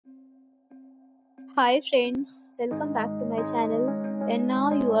Hi friends, welcome back to my channel. And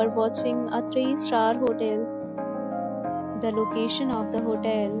now you are watching a 3-star hotel. The location of the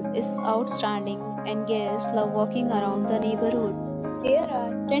hotel is outstanding and guests love walking around the neighborhood. There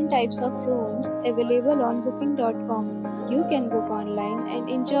are 10 types of rooms available on booking.com. You can book online and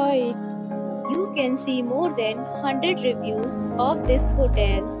enjoy it. You can see more than 100 reviews of this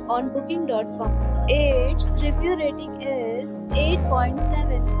hotel on booking.com. Its review rating is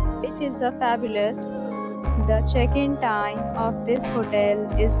 8.7, which is fabulous. The check-in time of this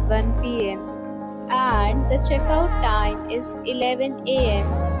hotel is 1 p.m. and the checkout time is 11 a.m.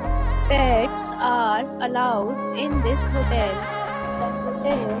 Pets are allowed in this hotel. The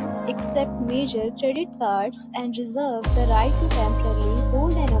hotel accepts major credit cards and reserves the right to temporarily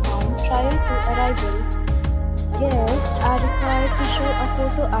hold an amount prior to arrival. Guests are required to show a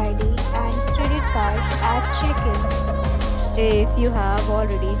photo ID and credit card at check-in. If you have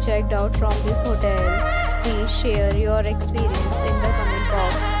already checked out from this hotel, please share your experience in the comment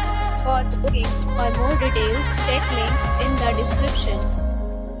box. For booking or more details, check link in the description.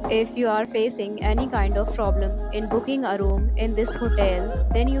 If you are facing any kind of problem in booking a room in this hotel,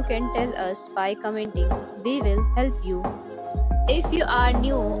 then you can tell us by commenting. We will help you. If you are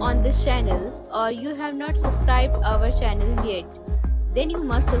new on this channel or you have not subscribed our channel yet, then you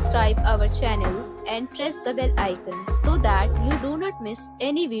must subscribe our channel and press the bell icon so that you do not miss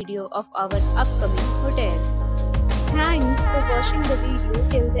any video of our upcoming hotel. Thanks for watching the video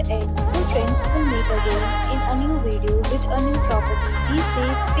till the end. So friends, will meet again in a new video with a new property. Be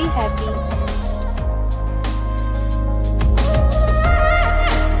safe, be happy.